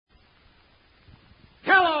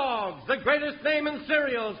Kellogg's, the greatest name in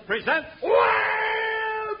cereals, presents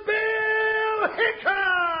Wild Bill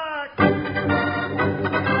Hickok!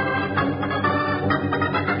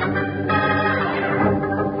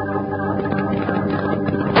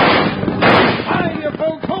 Hi, you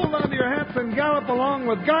folks. Hold on to your hats and gallop along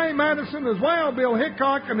with Guy Madison as Wild Bill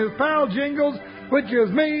Hickok and his pal Jingles, which is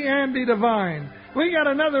me, Andy Devine. We got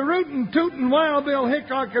another rootin' tootin' Wild Bill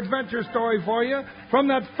Hickok adventure story for you from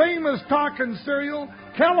that famous talking cereal,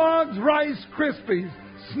 Kellogg's Rice Krispies.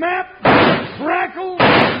 Snap, crackle,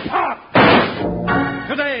 pop!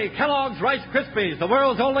 Today, Kellogg's Rice Krispies, the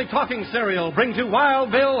world's only talking cereal, brings you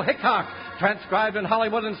Wild Bill Hickok, transcribed in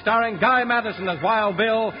Hollywood and starring Guy Madison as Wild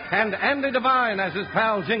Bill and Andy Devine as his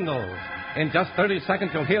pal Jingles. In just 30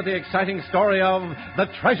 seconds, you'll hear the exciting story of the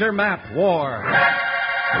Treasure Map War.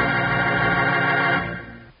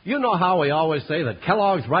 You know how we always say that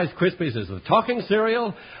Kellogg's Rice Krispies is the talking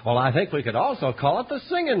cereal? Well, I think we could also call it the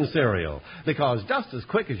singing cereal, because just as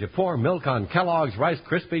quick as you pour milk on Kellogg's Rice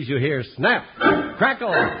Krispies, you hear snap,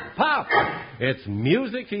 crackle, pop. It's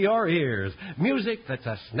music to your ears, music that's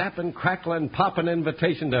a snapping, crackling, popping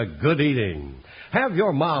invitation to good eating. Have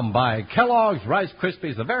your mom buy Kellogg's Rice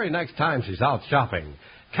Krispies the very next time she's out shopping.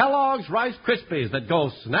 Kellogg's Rice Krispies that go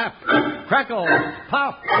snap, crackle,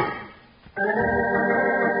 pop.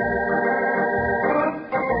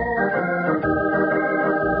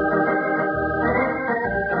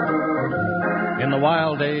 In the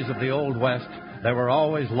wild days of the Old West, there were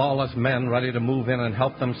always lawless men ready to move in and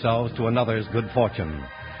help themselves to another's good fortune.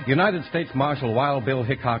 United States Marshal Wild Bill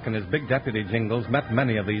Hickok and his big deputy Jingles met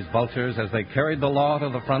many of these vultures as they carried the law to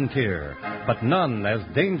the frontier, but none as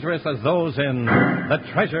dangerous as those in the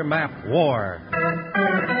Treasure Map War.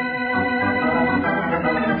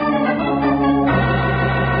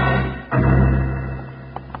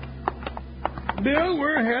 Bill,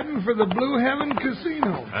 we're heading for the Blue Heaven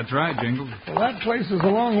Casino. That's right, Jingles. Well, that place is a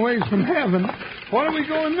long ways from heaven. What are we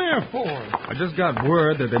going there for? I just got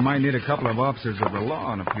word that they might need a couple of officers of the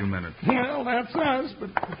law in a few minutes. Well, that's us, but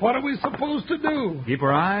what are we supposed to do? Keep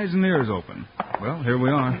our eyes and ears open. Well, here we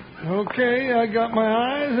are. Okay, I got my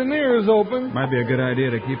eyes and ears open. Might be a good idea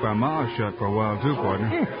to keep our mouths shut for a while, too, partner.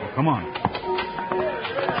 Well, come on.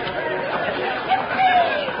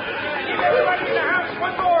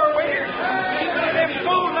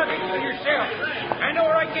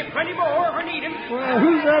 Plenty more if I need him. Well,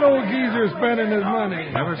 who's that old geezer spending his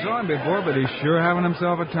money? Never saw him before, but he's sure having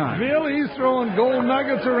himself a time. Bill, he's throwing gold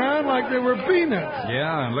nuggets around like they were peanuts.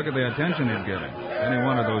 Yeah, and look at the attention he's getting. Any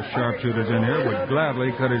one of those sharpshooters in here would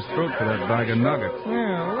gladly cut his throat for that bag of nuggets.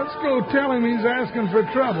 Yeah, let's go tell him he's asking for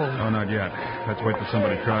trouble. Oh, not yet. Let's wait till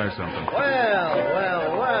somebody tries something.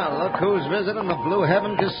 Well, look who's visiting the Blue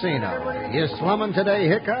Heaven Casino. You slumming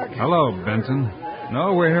today, Hickok? Hello, Benson.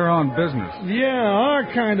 No, we're here on business. Yeah, our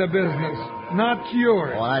kind of business, not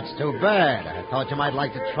yours. Well, that's too bad. I thought you might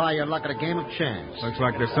like to try your luck at a game of chance. Looks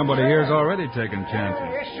like there's somebody here's already taking chances.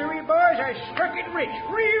 Yes, sir, boys. I struck it rich,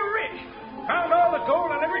 real rich. Found all the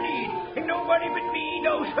gold I'll ever need, and nobody but me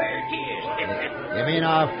knows where it is. You mean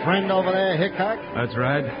our friend over there, Hickok? That's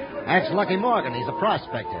right. That's Lucky Morgan. He's a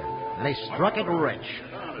prospector, and he struck it rich.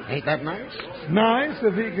 Ain't that nice? Nice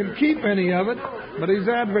if he can keep any of it, but he's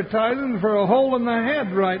advertising for a hole in the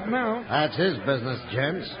head right now. That's his business,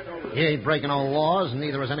 gents. He ain't breaking no laws, and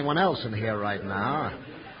neither is anyone else in here right now.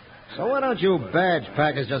 So why don't you badge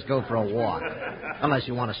packers just go for a walk? Unless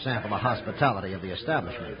you want to sample the hospitality of the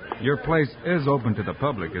establishment. Your place is open to the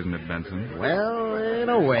public, isn't it, Benson? Well, in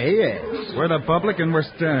a way, yes. We're the public, and we're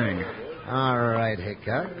staying. All right,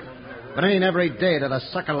 Hickok. But it ain't every day that a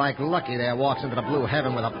sucker like Lucky there walks into the Blue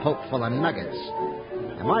Heaven with a poke full of nuggets.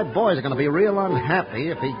 And my boys are going to be real unhappy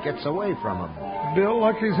if he gets away from them. Bill,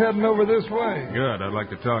 Lucky's heading over this way. Good. I'd like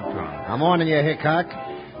to talk to him. I'm warning you, Hickok.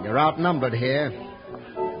 You're outnumbered here.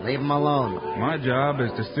 Leave him alone. My job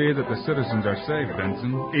is to see that the citizens are safe,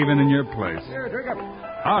 Benson, even in your place. Here, drink up.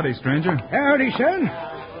 Howdy, stranger. Howdy, son.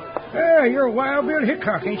 You're Wild Bill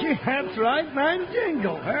Hickok, ain't you? That's right, and I'm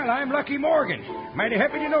Jingle. Well, I'm Lucky Morgan. Mighty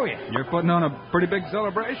happy to know you. You're putting on a pretty big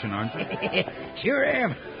celebration, aren't you? Sure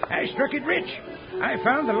am. I struck it rich. I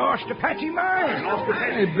found the lost Apache mine.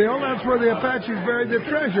 Hey, Bill, that's where the Apaches buried their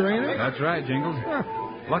treasure, ain't it? That's right, Jingles.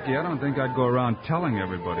 Lucky, I don't think I'd go around telling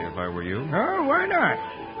everybody if I were you. Oh, why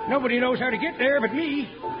not? Nobody knows how to get there but me.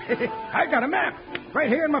 I got a map right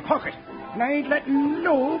here in my pocket, and I ain't letting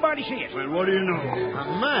nobody see it. Well, what do you know?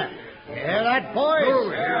 A map. You hear that, boys?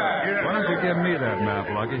 Oh, yeah. Why don't you give me that map,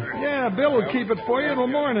 Lucky? Yeah, Bill will keep it for you till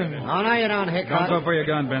morning. Oh, no, you don't, Hickok. Don't go for your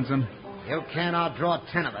gun, Benson. You can't outdraw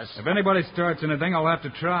 10 of us. If anybody starts anything, I'll have to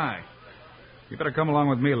try. You better come along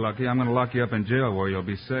with me, Lucky. I'm going to lock you up in jail where you'll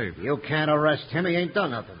be safe. You can't arrest him. He ain't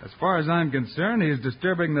done nothing. As far as I'm concerned, he's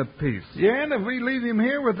disturbing the peace. Yeah, and if we leave him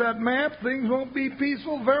here with that map, things won't be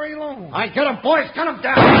peaceful very long. All right, get him, boys. Cut him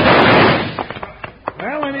down.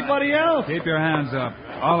 Well, anybody else? Keep your hands up.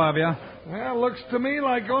 All of you. Well, looks to me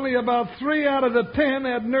like only about 3 out of the 10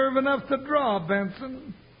 had nerve enough to draw,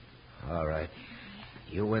 Benson. All right.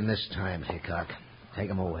 You win this time, Hickok. Take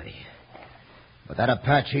him away. But that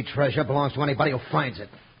Apache treasure belongs to anybody who finds it.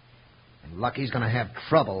 And Lucky's going to have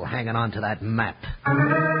trouble hanging on to that map.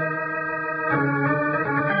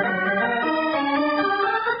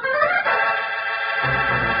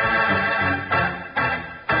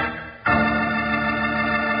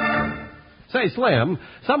 Say, Slim,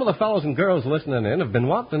 some of the fellows and girls listening in have been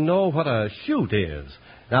wanting to know what a chute is.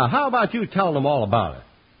 Now, how about you telling them all about it?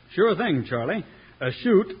 Sure thing, Charlie. A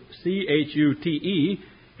chute, C-H-U-T-E,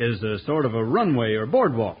 is a sort of a runway or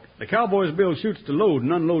boardwalk. The cowboys build chutes to load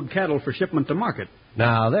and unload cattle for shipment to market.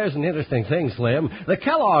 Now, there's an interesting thing, Slim. The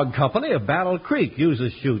Kellogg Company of Battle Creek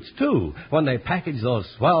uses chutes, too, when they package those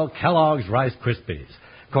swell Kellogg's Rice Krispies.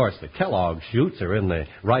 Of course, the Kellogg chutes are in the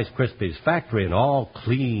Rice Krispies factory and all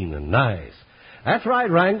clean and nice. That's right,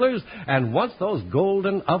 Wranglers. And once those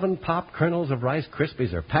golden oven-popped kernels of Rice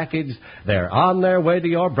Krispies are packaged, they're on their way to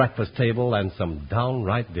your breakfast table and some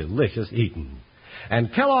downright delicious eating.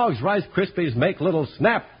 And Kellogg's Rice Krispies make little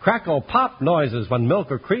snap, crackle, pop noises when milk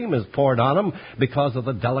or cream is poured on them because of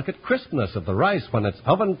the delicate crispness of the rice when it's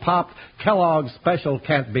oven-popped Kellogg's special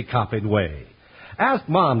can't-be-copied way. Ask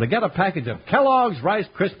Mom to get a package of Kellogg's Rice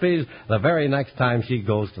Krispies the very next time she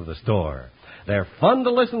goes to the store. They're fun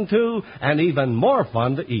to listen to and even more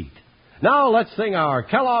fun to eat. Now let's sing our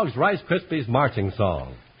Kellogg's Rice Krispies marching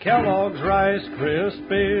song. Kellogg's Rice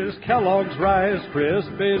Krispies, Kellogg's Rice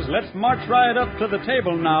Krispies. Let's march right up to the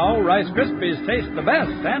table now. Rice Krispies taste the best,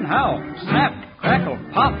 and how? Snap, crackle,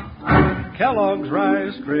 pop. Kellogg's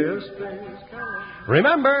Rice Krispies.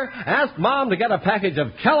 Remember, ask Mom to get a package of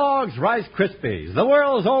Kellogg's Rice Krispies, the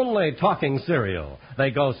world's only talking cereal. They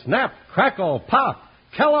go snap, crackle, pop.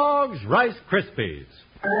 Kellogg's Rice Krispies.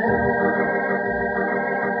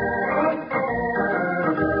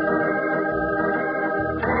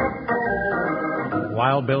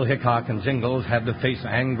 Wild Bill Hickok and Jingles had to face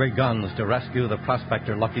angry guns to rescue the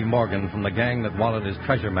prospector Lucky Morgan from the gang that wanted his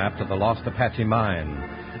treasure map to the lost Apache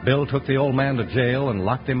mine. Bill took the old man to jail and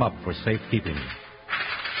locked him up for safekeeping.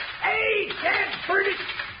 Hey, Dad, Bertie!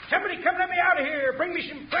 Somebody come let me out of here. Bring me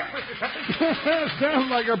some breakfast or something. Sounds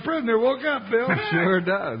like our prisoner woke up, Bill. Sure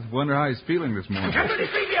does. Wonder how he's feeling this morning. Somebody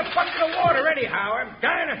bring me a bucket of water anyhow. I'm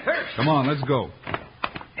dying of thirst. Come on, let's go.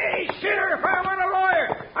 Hey, Sheriff, I want a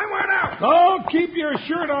lawyer. I want out. Oh, keep your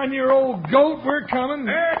shirt on, you old goat. We're coming.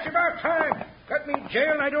 It's about time. Got me in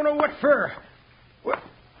jail and I don't know what for. Well,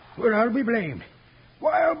 I'll be blamed.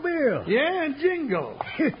 Wild Bill. Yeah, and Jingle.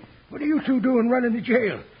 What are you two doing running to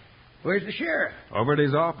jail? Where's the sheriff? Over at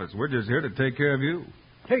his office. We're just here to take care of you.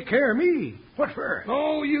 Take care of me? What for?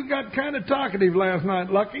 Oh, you got kind of talkative last night,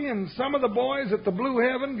 Lucky, and some of the boys at the Blue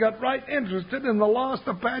Heaven got right interested in the lost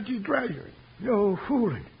Apache treasure. No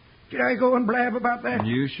fooling. Did I go and blab about that?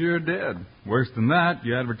 You sure did. Worse than that,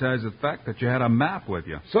 you advertised the fact that you had a map with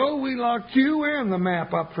you. So we locked you and the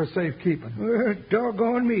map up for safekeeping.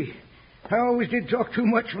 Doggone me. I always did talk too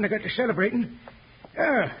much when I got to celebrating.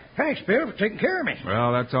 Thanks, Bill, for taking care of me.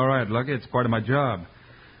 Well, that's all right, Lucky. It's part of my job.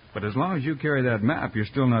 But as long as you carry that map, you're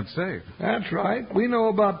still not safe. That's right. We know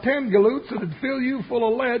about 10 galoots that'd fill you full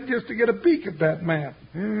of lead just to get a peek at that map.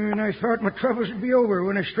 And I thought my troubles would be over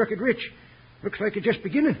when I struck it rich. Looks like it's just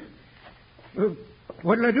beginning.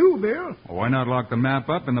 What'll I do, Bill? Well, why not lock the map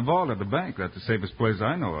up in the vault at the bank? That's the safest place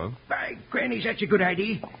I know of. By grannies, that's a good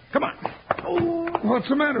idea. Come on. Oh, What's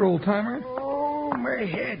the matter, old-timer? oh, my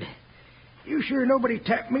head. You sure nobody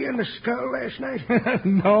tapped me on the skull last night?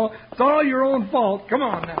 No, it's all your own fault. Come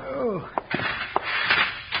on now. Oh.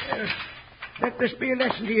 Let this be a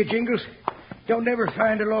lesson to you, Jingles. Don't ever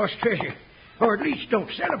find a lost treasure. Or at least don't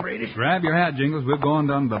celebrate it. Grab your hat, Jingles. We're going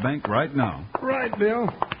down to the bank right now. Right, Bill.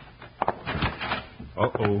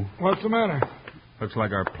 Uh-oh. What's the matter? Looks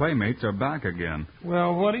like our playmates are back again.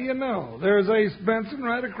 Well, what do you know? There's Ace Benson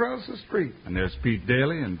right across the street. And there's Pete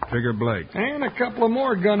Daly and Trigger Blake. And a couple of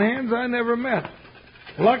more gun hands I never met.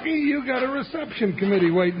 Lucky you got a reception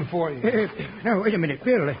committee waiting for you. Now, wait a minute,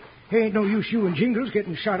 Bill. Ain't no use you and Jingles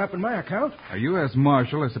getting shot up in my account. A U.S.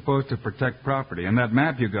 Marshal is supposed to protect property, and that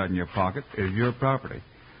map you got in your pocket is your property.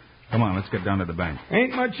 Come on, let's get down to the bank.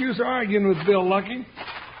 Ain't much use arguing with Bill, Lucky.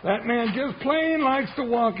 That man just plain likes to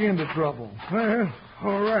walk into trouble. Well,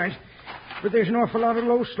 all right. But there's an awful lot of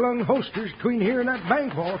low-slung holsters between here and that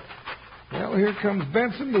bank vault. Well, here comes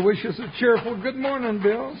Benson to wish us a cheerful good morning,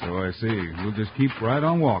 Bill. So I see. We'll just keep right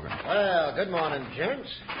on walking. Well, good morning, gents.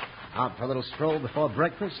 Out for a little stroll before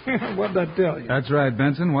breakfast? What'd I tell you? That's right,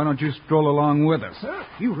 Benson. Why don't you stroll along with us? Huh?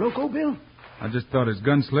 You loco, Bill? I just thought his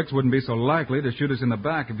gun slicks wouldn't be so likely to shoot us in the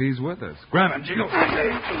back if he's with us. Grab him, Jingles.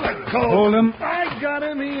 Let go. Hold him. I got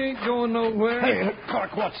him. He ain't going nowhere. Hey,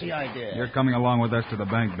 Hickok, what's the idea? You're coming along with us to the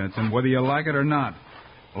bank, Benson, whether you like it or not.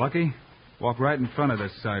 Lucky, walk right in front of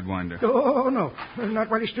this sidewinder. Oh, no. Not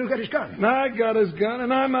while he's still got his gun. I got his gun,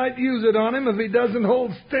 and I might use it on him if he doesn't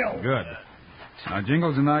hold still. Good. Now,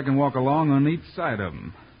 Jingles and I can walk along on each side of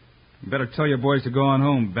him. You better tell your boys to go on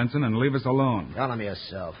home, Benson, and leave us alone. Tell him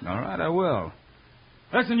yourself. All right, I will.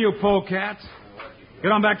 Listen, you polecats.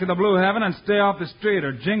 Get on back to the Blue Heaven and stay off the street,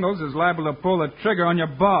 or Jingles is liable to pull the trigger on your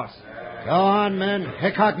boss. Go on, men.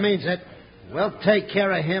 Hickok means it. We'll take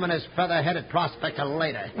care of him and his feather-headed prospector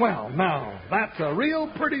later. Well, now, that's a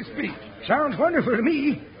real pretty speech. Sounds wonderful to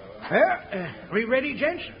me. We ready,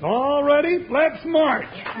 gents? All ready? Let's march.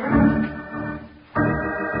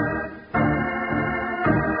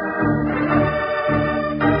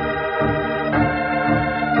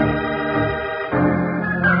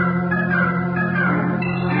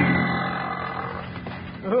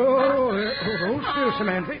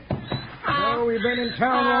 Samantha. Oh, we've been in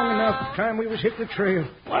town long enough. Time we was hit the trail.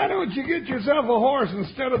 Why don't you get yourself a horse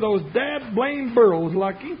instead of those dad-blamed burros,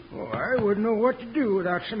 Lucky? Oh, I wouldn't know what to do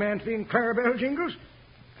without Samantha and Clarabelle, Jingles.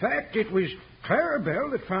 In fact, it was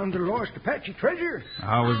Clarabelle that found the lost Apache treasure.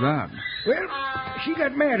 How was that? Well, she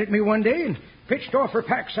got mad at me one day and pitched off her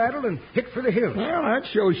pack saddle and hit for the hills. Well, that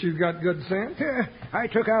shows she's got good sense. I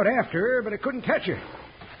took out after her, but I couldn't catch her.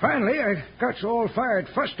 Finally, I got so all-fired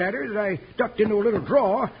fussed at her that I ducked into a little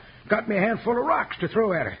draw, got me a handful of rocks to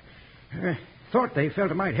throw at her. Thought they felt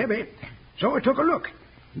a mite heavy, so I took a look.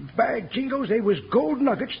 By jingles, they was gold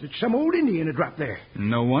nuggets that some old Indian had dropped there.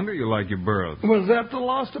 No wonder you like your burros. Was that the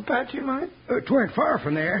lost Apache mine? It weren't far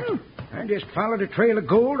from there. I just followed a trail of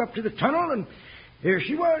gold up to the tunnel, and there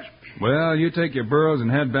she was. Well, you take your burros and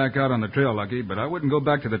head back out on the trail, Lucky, but I wouldn't go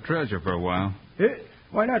back to the treasure for a while.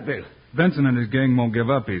 Why not, Bill? Benson and his gang won't give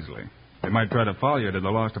up easily. They might try to follow you to the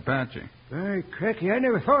lost Apache. Hey, cracky, I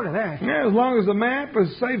never thought of that. Yeah, as long as the map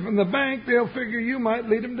is safe in the bank, they'll figure you might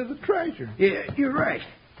lead them to the treasure. Yeah, you're right.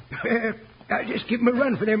 I'll just give them a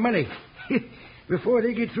run for their money. Before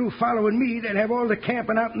they get through following me, they'll have all the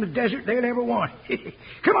camping out in the desert they'll ever want.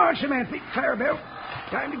 Come on, Samantha, Clarabelle.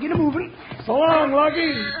 Time to get 'em moving. So long,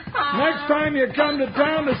 Lucky. Next time you come to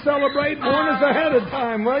town to celebrate, warn us ahead of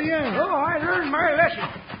time, will you? Oh, I learned my lesson.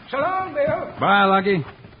 So long, Bill. Bye, Lucky.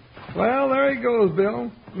 Well, there he goes,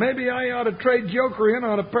 Bill. Maybe I ought to trade Joker in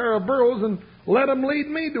on a pair of burros and let him lead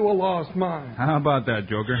me to a lost mine. How about that,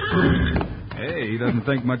 Joker? Hey, he doesn't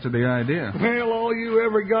think much of the idea. Well, all you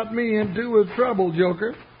ever got me into was trouble,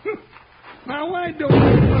 Joker. Now, why don't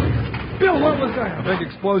you... Bill, what was that? A big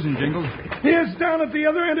explosion, Jingles. It's down at the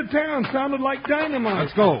other end of town. Sounded like dynamite.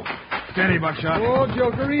 Let's go. Steady, Buckshot. Oh,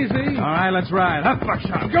 Joker, easy. All right, let's ride. Up,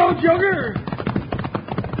 Buckshot. Go, Joker.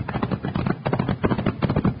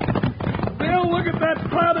 Bill, look at that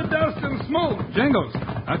cloud of dust and smoke. Jingles,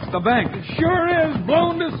 that's the bank. It sure is.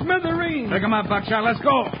 Blown to smithereens. Pick him up, Buckshot. Let's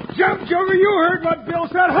go. Jump, Joker. You heard what Bill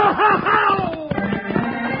said. Ha, ha, ha!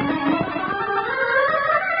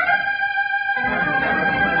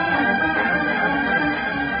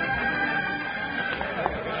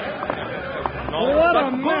 What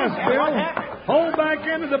a mess, Bill. Whole back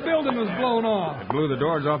end of the building was blown off. It blew the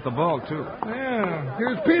doors off the vault, too. Yeah.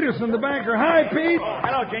 Here's Peterson, the banker. Hi, Pete.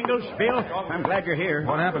 Hello, Jingles. Bill, I'm glad you're here.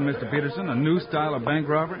 What happened, Mr. Peterson? A new style of bank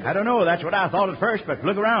robbery? I don't know. That's what I thought at first, but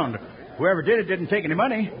look around. Whoever did it didn't take any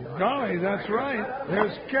money. Golly, that's right.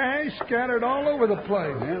 There's cash scattered all over the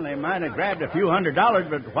place. Well, they might have grabbed a few $100s,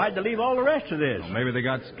 but why'd they leave all the rest of this? Maybe they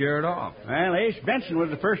got scared off. Well, Ace Benson was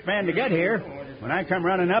the first man to get here. When I come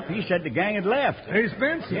running up, he said the gang had left. Ace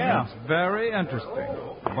Benson? Yeah. That's very interesting.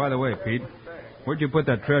 By the way, Pete, where'd you put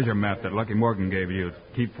that treasure map that Lucky Morgan gave you to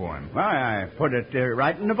keep for him? Why, I put it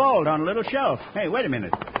right in the vault on a little shelf. Hey, wait a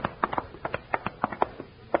minute.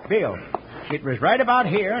 Bill, it was right about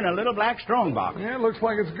here in a little black strongbox. Yeah, looks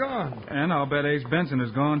like it's gone. And I'll bet Ace Benson is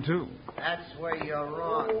gone, too. That's where you're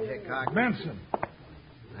wrong, Hickok. Benson.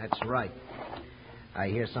 That's right. I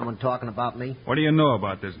hear someone talking about me. What do you know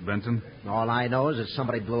about this, Benson? All I know is that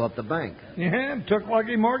somebody blew up the bank. Yeah, took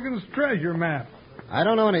Lucky Morgan's treasure map. I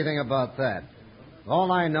don't know anything about that. All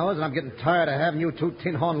I know is that I'm getting tired of having you two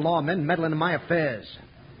tin-horn lawmen meddling in my affairs.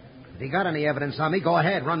 If you got any evidence on me, go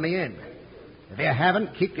ahead, run me in. If you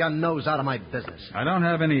haven't, keep your nose out of my business. I don't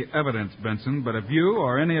have any evidence, Benson, but if you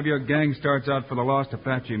or any of your gang starts out for the lost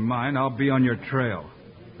Apache mine, I'll be on your trail.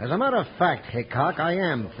 As a matter of fact, Hickok, I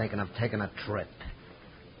am thinking of taking a trip.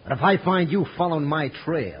 But if I find you following my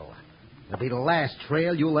trail, it'll be the last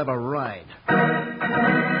trail you'll ever ride.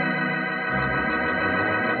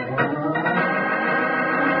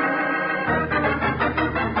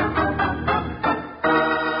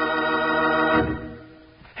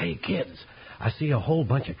 Hey, kids, I see a whole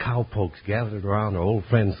bunch of cowpokes gathered around our old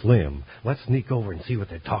friend Slim. Let's sneak over and see what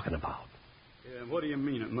they're talking about. What do you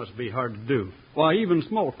mean it must be hard to do? Why, even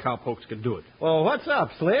small cowpokes could do it. Well, what's up,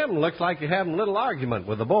 Slim? Looks like you're having a little argument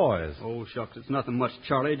with the boys. Oh, shucks, it's nothing much,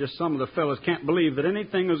 Charlie. Just some of the fellas can't believe that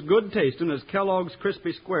anything as good tasting as Kellogg's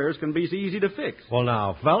Crispy Squares can be so easy to fix. Well,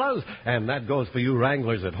 now, fellas, and that goes for you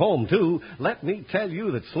wranglers at home, too, let me tell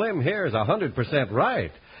you that Slim here is 100%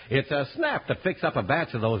 right. It's a snap to fix up a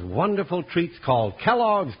batch of those wonderful treats called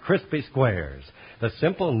Kellogg's Crispy Squares. The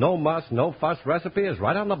simple, no-muss, no-fuss recipe is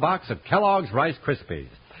right on the box of Kellogg's Rice Krispies.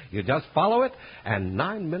 You just follow it, and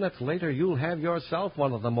 9 minutes later you'll have yourself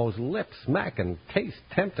one of the most lip-smacking,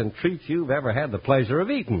 taste-tempting treats you've ever had the pleasure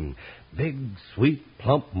of eating. Big, sweet,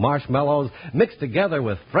 plump marshmallows mixed together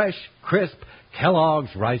with fresh, crisp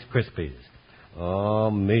Kellogg's Rice Krispies.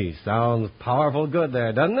 Oh, me, sounds powerful good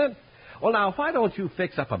there, doesn't it? Well, now, why don't you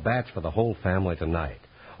fix up a batch for the whole family tonight?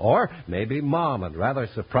 Or maybe Mom would rather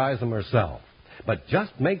surprise them herself. But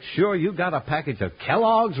just make sure you got a package of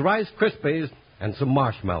Kellogg's Rice Krispies and some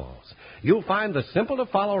marshmallows. You'll find the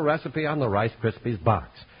simple-to-follow recipe on the Rice Krispies box.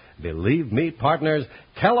 Believe me, partners,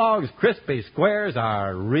 Kellogg's Crispy Squares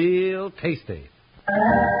are real tasty.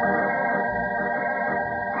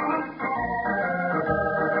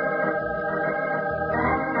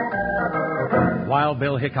 Wild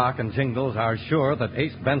Bill Hickok and Jingles are sure that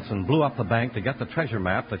Ace Benson blew up the bank to get the treasure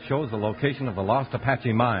map that shows the location of the lost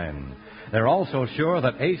Apache mine. They're also sure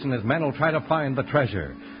that Ace and his men will try to find the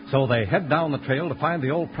treasure. So they head down the trail to find the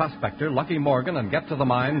old prospector, Lucky Morgan, and get to the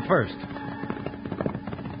mine first.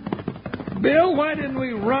 Bill, why didn't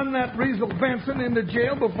we run that Riesel Benson into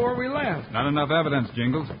jail before we left? Not enough evidence,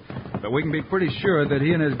 Jingles. But we can be pretty sure that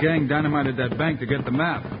he and his gang dynamited that bank to get the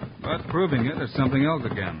map. But proving it is something else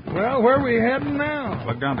again. Well, where are we heading now?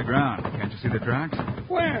 Look down the ground. Can't you see the tracks?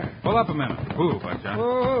 Where? Pull up a minute. Ooh, Buckshot.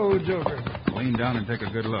 Oh, Joker. Lean down and take a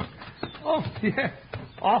good look. Oh, yeah.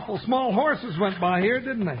 Awful small horses went by here,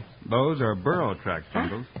 didn't they? Those are burro tracks,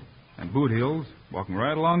 Jingles. And boot heels walking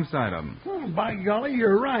right alongside of them. Oh, by golly,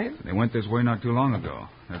 you're right. They went this way not too long ago.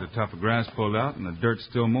 There's a tuft of grass pulled out and the dirt's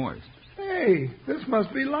still moist. Hey, this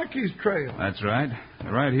must be Lucky's trail. That's right.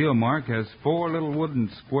 The right heel mark has 4 little wooden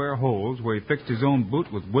square holes where he fixed his own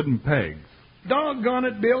boot with wooden pegs. Doggone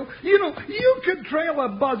it, Bill. You know, you could trail a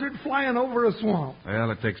buzzard flying over a swamp.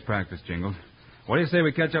 Well, it takes practice, Jingles. What do you say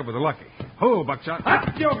we catch up with the Lucky? Ho, Buckshot.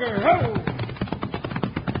 Hop, Joker, ho!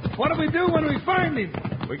 What do we do when we find him?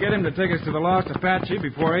 We get him to take us to the lost Apache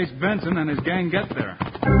before Ace Benson and his gang get there.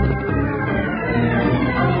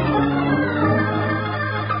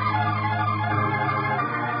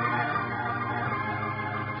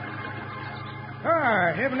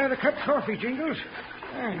 Have another cup of coffee, Jingles.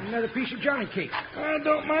 And another piece of Johnny cake. I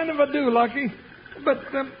don't mind if I do, Lucky. But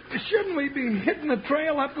shouldn't we be hitting the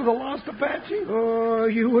trail up to the lost Apache? Oh,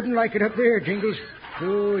 you wouldn't like it up there, Jingles.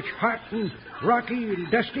 Oh, it's hot and rocky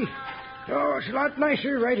and dusty. Oh, it's a lot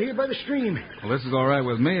nicer right here by the stream. Well, this is all right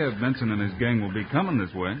with me if Benson and his gang will be coming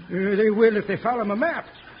this way. They will if they follow my map.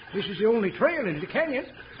 This is the only trail into the canyon.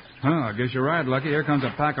 Huh, I guess you're right, Lucky. Here comes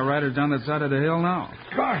a pack of riders down that side of the hill now.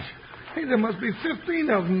 Gosh, hey, there must be 15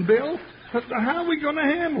 of them, Bill. But how are we going to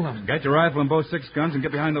handle them? Get your rifle and both 6 guns and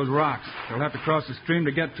get behind those rocks. They'll have to cross the stream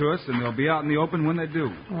to get to us, and they'll be out in the open when they do.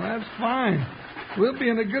 Well, that's fine. We'll be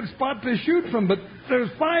in a good spot to shoot from, but there's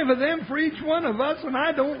 5 of them for each one of us, and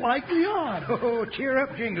I don't like the odds. Oh, cheer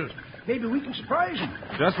up, Jingles. Maybe we can surprise them.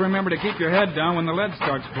 Just remember to keep your head down when the lead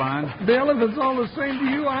starts flying. Bill, if it's all the same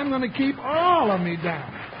to you, I'm going to keep all of me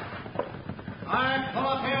down. I'm pull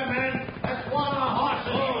up here, men. Let's water our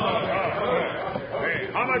horses. Hey,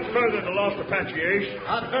 how much further to Lost Apache, Ace?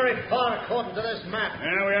 Not very far, according to this map.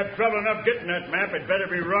 Yeah, we had trouble enough getting that map. It better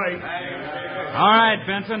be right. All right,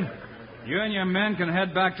 Benson. You and your men can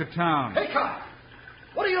head back to town. Hickok,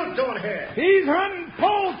 what are you doing here? He's hunting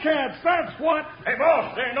polecats, that's what. Hey,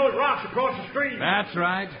 boss, there are those rocks across the stream. That's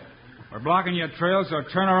right. We're blocking your trail, so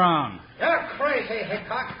turn around. You're crazy,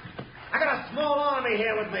 Hickok. I got a small army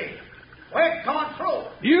here with me. We're going through.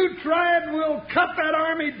 You try it, we'll cut that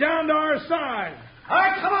army down to our size. All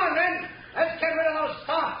right, come on, then. Let's get rid of those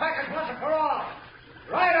soft packers once and for all.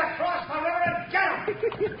 Right across the river and get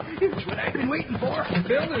them. It's what I've been waiting for.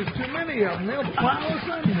 Bill, there's too many of them. They'll plow us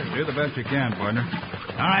under. Do the best you can, partner.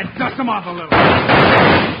 All right, dust them off a little.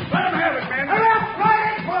 Let them have it, man. Hurry up,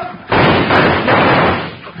 right into them.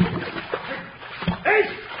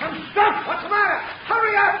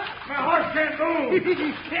 can't move.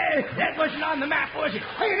 That wasn't on the map, was it?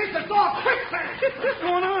 Hey, this is all quicksand. What's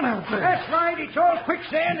going on out there? That's right. It's all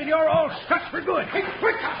quicksand, and you're all stuck for good. Hey,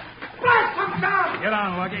 quick! Blast them down! Get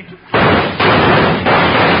on, Lucky.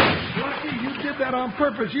 Lucky, you did that on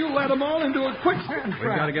purpose. You led them all into a quicksand We've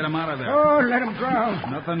got trap. to get him out of there. Oh, let them drown.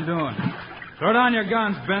 Nothing doing. Throw down your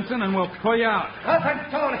guns, Benson, and we'll pull you out. Nothing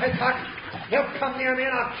doing, Hickok. You'll come near me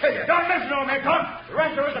and I'll kill you. Don't listen to him, Hickok. The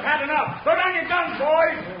rest of us have had enough. Throw down your guns,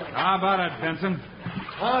 boys. How about it, Benson?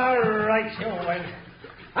 All right, you win.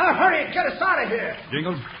 Now, hurry, get us out of here.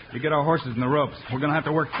 Jingles, you get our horses and the ropes. We're going to have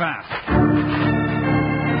to work fast.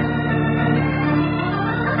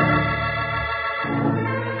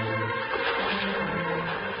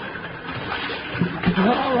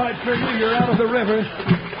 All right, Trigger, you're out of the river.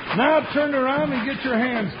 Now turn around and get your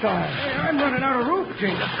hands tied. Hey, I'm running out of rope,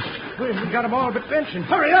 Jingle. We got them all but Benson.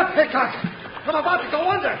 Hurry up, Hickok. I'm about to go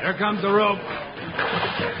under. Here comes the rope.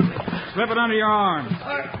 Slip it under your arms.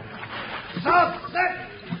 South set.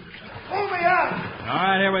 Pull me out. All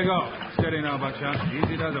right, here we go. Steady now, Buckshot.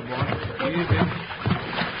 Easy does it, boy. Easy.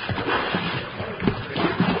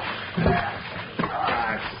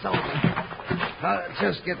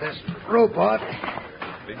 Just get this rope out.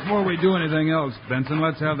 Before we do anything else, Benson,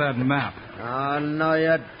 let's have that map. Oh, no,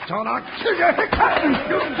 you don't. I'll kill you, Hickok. All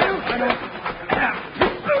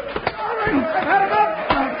right, I've had enough.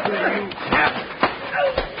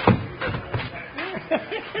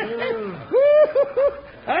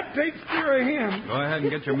 That takes care of him. Go ahead and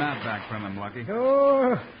get your map back from him, Lucky.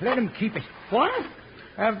 Oh, let him keep it. What?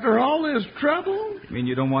 After all this trouble? You mean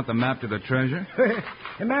you don't want the map to the treasure?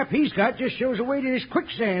 The map he's got just shows the way to this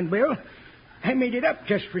quicksand, Bill. I made it up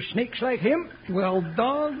just for snakes like him. Well,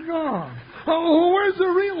 doggone. Oh, where's the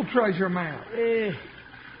real treasure map?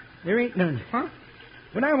 There ain't none. Huh?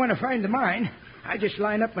 When I want to find the mine, I just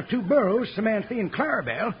line up my two burros, Samantha and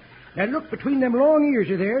Clarabelle, and I look between them long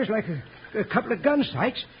ears of theirs like a couple of gun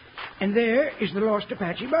sights, and there is the lost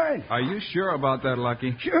Apache mine. Are you sure about that,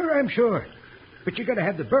 Lucky? Sure, I'm sure. But you got to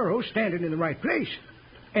have the burro standing in the right place.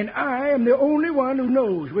 And I am the only one who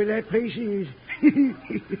knows where that place is.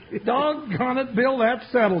 Doggone it, Bill, that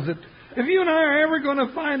settles it. If you and I are ever going to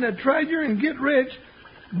find the treasure and get rich,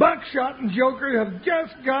 Buckshot and Joker have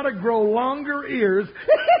just got to grow longer ears.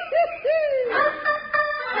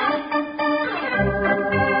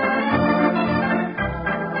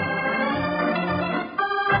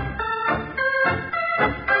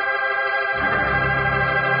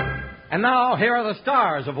 And now, here are the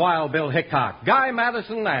stars of Wild Bill Hickok, Guy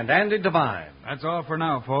Madison and Andy Devine. That's all for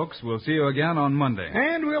now, folks. We'll see you again on Monday.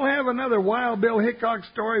 And we'll have another Wild Bill Hickok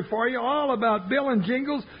story for you, all about Bill and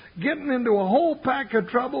Jingles getting into a whole pack of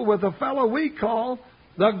trouble with a fellow we call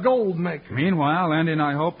the Gold Maker. Meanwhile, Andy and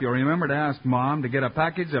I hope you'll remember to ask Mom to get a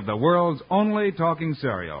package of the world's only talking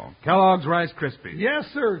cereal, Kellogg's Rice Krispies. Yes,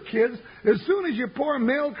 sir, kids. As soon as you pour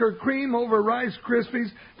milk or cream over Rice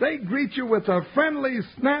Krispies, they greet you with a friendly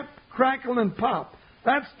snap, crackle, and pop.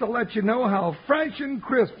 That's to let you know how fresh and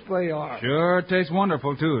crisp they are. Sure tastes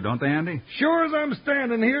wonderful, too, don't they, Andy? Sure as I'm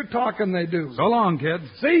standing here talking, they do. So long, kids.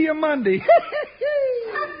 See you Monday.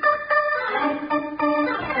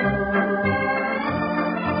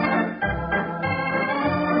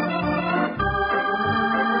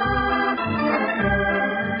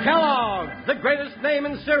 Kellogg's, the greatest name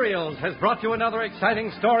in cereals, has brought you another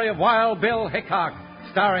exciting story of Wild Bill Hickok,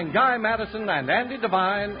 starring Guy Madison and Andy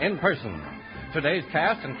Devine in person. Today's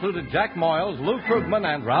cast included Jack Moyles, Lou Krugman,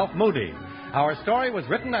 and Ralph Moody. Our story was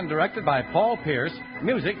written and directed by Paul Pierce,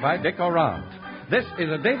 music by Dick Orant. This is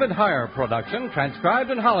a David Heyer production, transcribed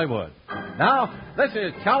in Hollywood. Now, this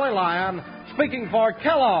is Charlie Lyon speaking for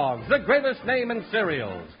Kellogg's, the greatest name in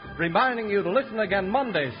cereals, reminding you to listen again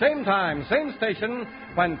Monday, same time, same station,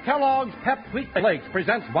 when Kellogg's Pep Wheat Flakes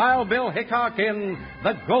presents Wild Bill Hickok in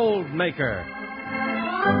The Gold Maker.